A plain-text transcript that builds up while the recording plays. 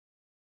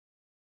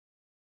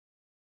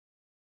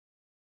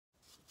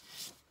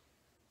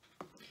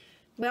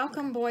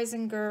Welcome, boys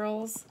and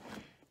girls,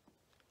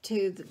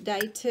 to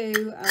day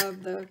 2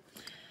 of the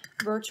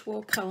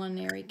virtual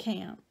culinary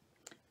camp.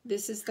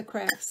 This is the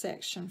craft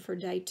section for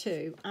day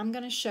 2. I'm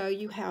going to show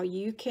you how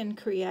you can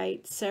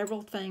create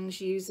several things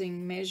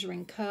using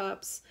measuring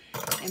cups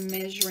and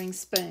measuring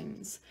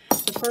spoons.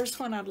 The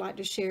first one I'd like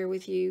to share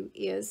with you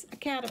is a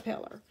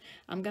caterpillar.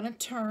 I'm going to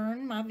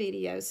turn my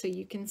video so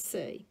you can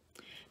see.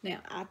 Now,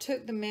 I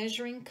took the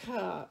measuring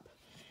cup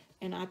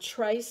and I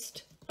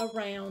traced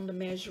around the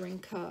measuring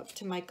cup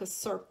to make a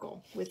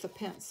circle with a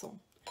pencil.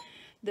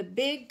 The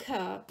big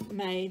cup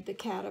made the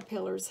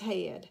caterpillar's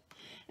head,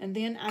 and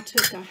then I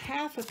took a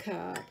half a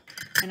cup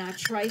and I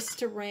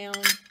traced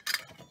around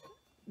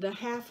the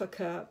half a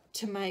cup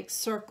to make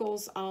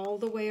circles all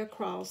the way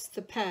across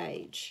the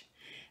page.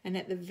 And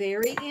at the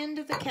very end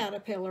of the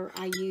caterpillar,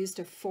 I used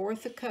a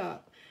fourth a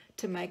cup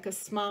to make a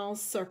small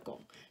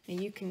circle.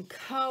 And you can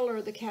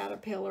color the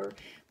caterpillar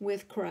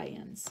with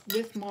crayons,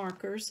 with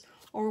markers,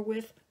 or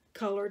with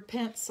colored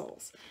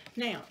pencils.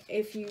 Now,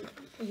 if you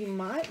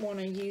might want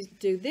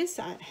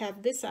to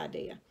have this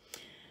idea.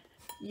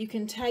 You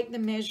can take the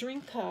measuring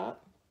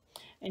cup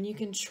and you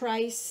can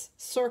trace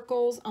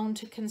circles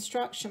onto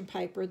construction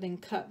paper, then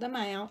cut them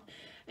out,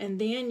 and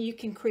then you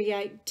can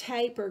create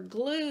tape or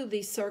glue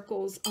these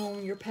circles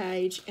on your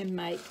page and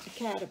make a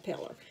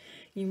caterpillar.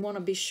 You want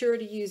to be sure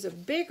to use a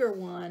bigger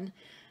one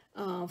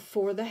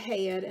for the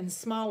head and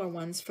smaller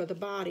ones for the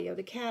body of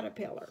the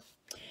caterpillar.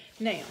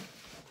 Now,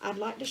 I'd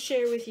like to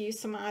share with you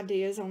some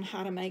ideas on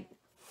how to make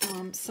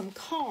some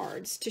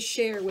cards to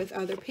share with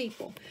other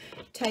people.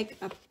 Take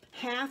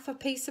half a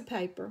piece of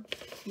paper,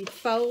 you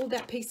fold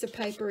that piece of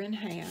paper in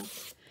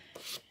half,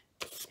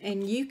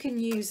 and you can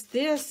use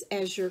this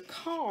as your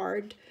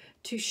card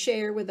to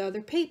share with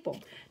other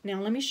people. Now,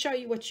 let me show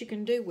you what you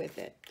can do with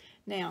it.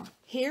 Now,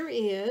 here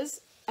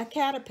is a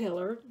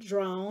caterpillar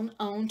drawn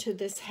onto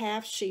this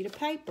half sheet of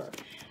paper.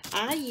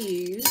 I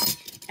used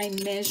a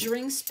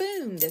measuring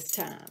spoon this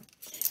time.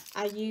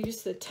 I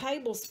used the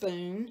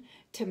tablespoon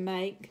to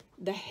make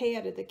the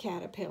head of the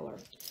caterpillar.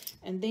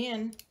 And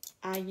then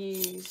I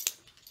used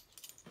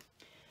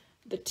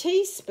the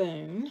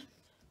teaspoon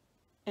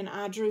and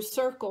I drew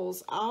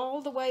circles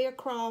all the way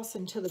across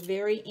until the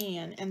very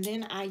end. And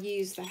then I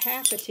used the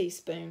half a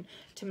teaspoon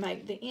to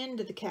make the end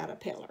of the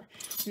caterpillar.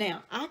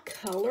 Now, I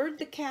colored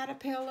the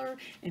caterpillar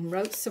and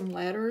wrote some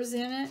letters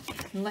in it.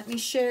 And let me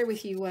share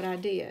with you what I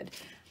did.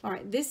 All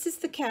right, this is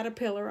the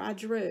caterpillar I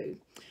drew.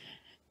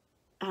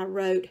 I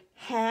wrote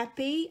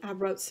happy, I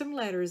wrote some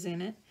letters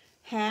in it.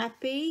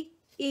 Happy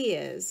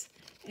is,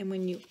 and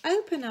when you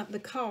open up the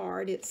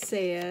card, it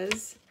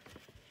says,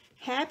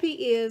 happy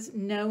is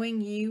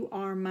knowing you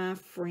are my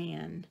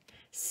friend.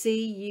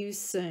 See you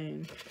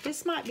soon.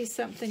 This might be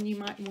something you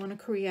might want to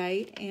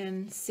create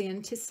and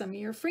send to some of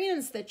your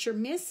friends that you're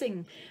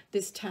missing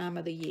this time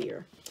of the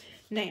year.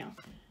 Now,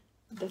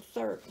 the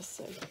third, let's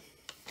see,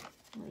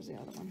 where's the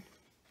other one?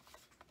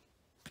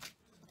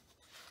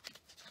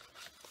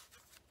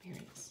 Here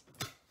it is.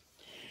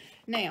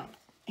 Now,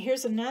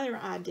 here's another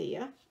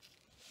idea.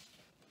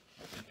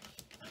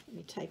 Let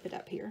me tape it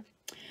up here.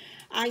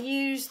 I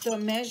used the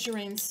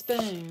measuring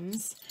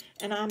spoons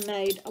and I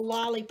made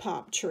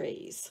lollipop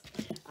trees.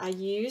 I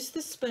used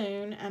the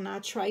spoon and I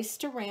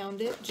traced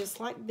around it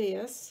just like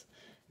this,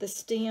 the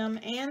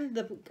stem and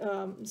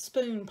the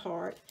spoon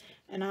part,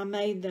 and I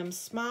made them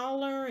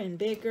smaller and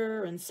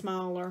bigger and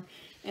smaller,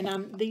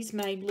 and these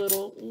made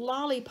little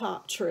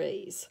lollipop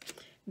trees.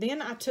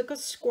 Then I took a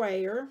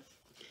square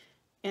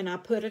and I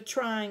put a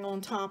triangle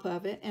on top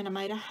of it and I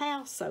made a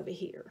house over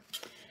here.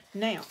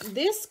 Now,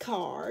 this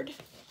card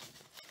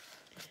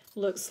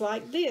looks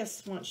like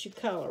this once you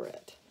color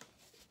it.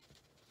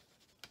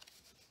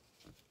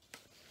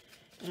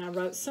 And I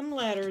wrote some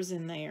letters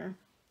in there.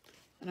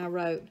 And I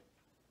wrote,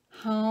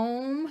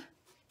 home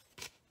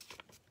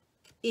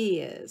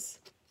is.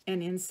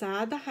 And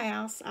inside the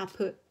house, I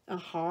put a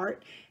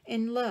heart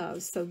and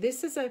love. So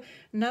this is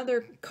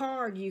another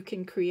card you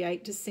can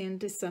create to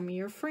send to some of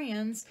your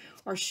friends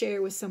or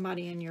share with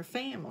somebody in your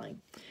family.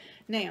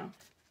 Now,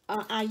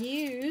 I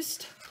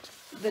used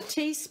the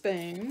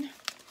teaspoon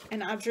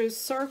and I drew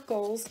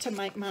circles to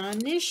make my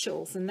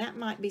initials, and that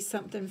might be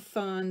something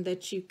fun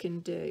that you can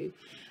do.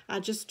 I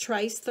just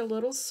traced the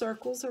little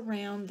circles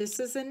around. This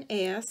is an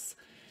S,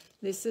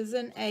 this is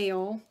an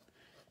L,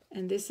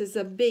 and this is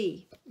a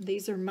B.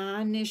 These are my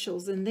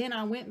initials. And then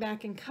I went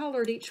back and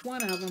colored each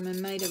one of them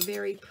and made a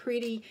very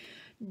pretty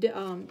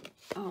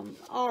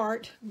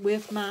art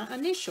with my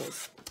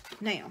initials.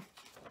 Now,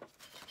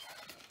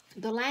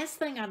 the last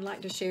thing I'd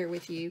like to share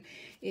with you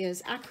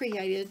is I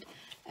created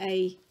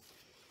a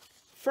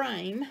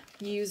frame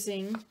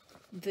using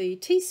the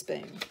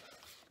teaspoon.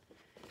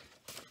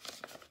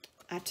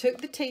 I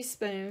took the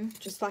teaspoon,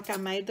 just like I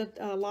made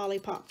the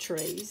lollipop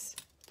trees.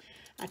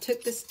 I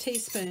took this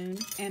teaspoon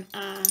and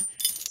I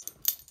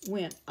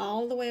went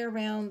all the way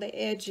around the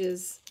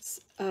edges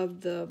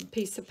of the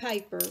piece of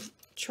paper,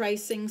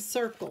 tracing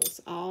circles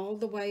all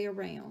the way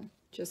around,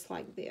 just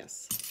like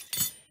this.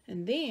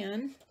 And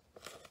then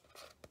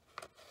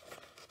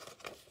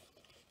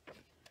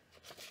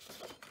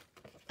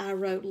I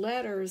wrote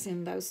letters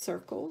in those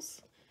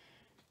circles.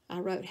 I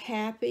wrote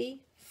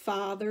Happy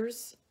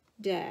Father's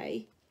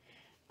Day.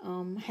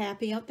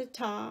 Happy at the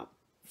top,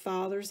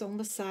 Father's on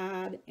the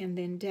side, and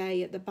then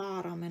Day at the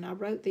bottom. And I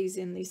wrote these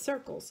in these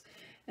circles.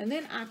 And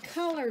then I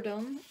colored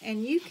them,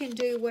 and you can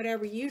do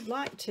whatever you'd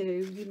like to.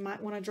 You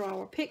might want to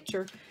draw a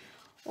picture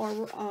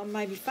or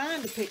maybe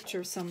find a picture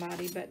of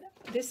somebody, but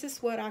this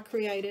is what I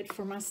created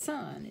for my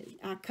son.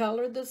 I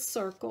colored the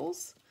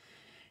circles,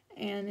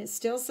 and it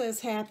still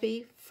says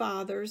Happy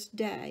Father's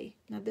Day.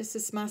 Now this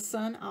is my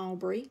son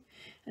Aubrey,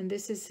 and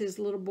this is his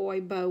little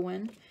boy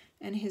Bowen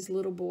and his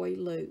little boy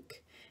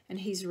Luke, and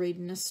he's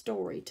reading a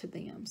story to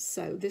them.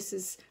 So this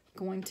is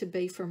going to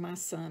be for my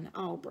son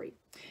Aubrey.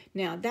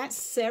 Now that's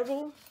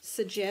several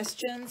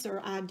suggestions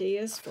or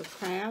ideas for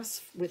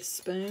crafts with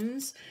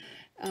spoons,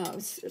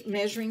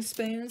 measuring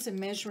spoons and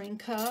measuring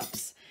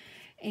cups.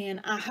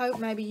 And I hope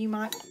maybe you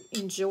might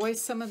enjoy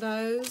some of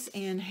those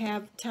and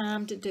have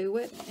time to do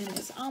it. And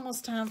it's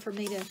almost time for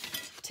me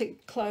to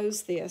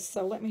close this.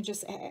 So let me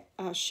just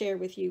share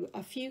with you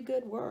a few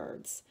good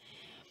words.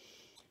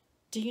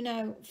 Do you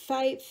know,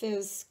 faith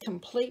is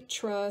complete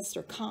trust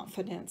or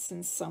confidence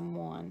in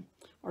someone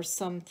or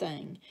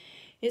something.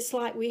 It's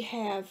like we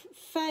have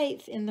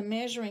faith in the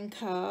measuring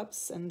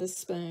cups and the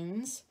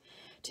spoons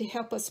to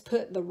help us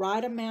put the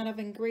right amount of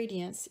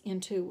ingredients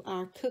into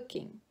our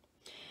cooking.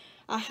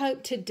 I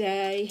hope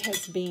today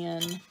has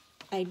been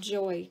a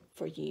joy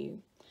for you.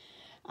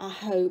 I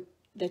hope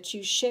that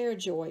you share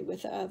joy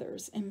with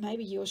others, and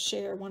maybe you'll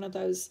share one of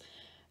those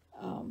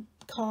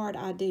card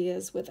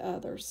ideas with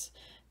others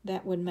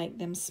that would make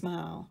them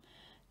smile.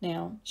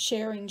 Now,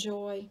 sharing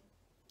joy,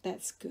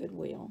 that's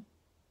goodwill.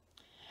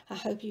 I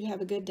hope you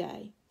have a good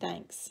day.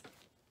 Thanks.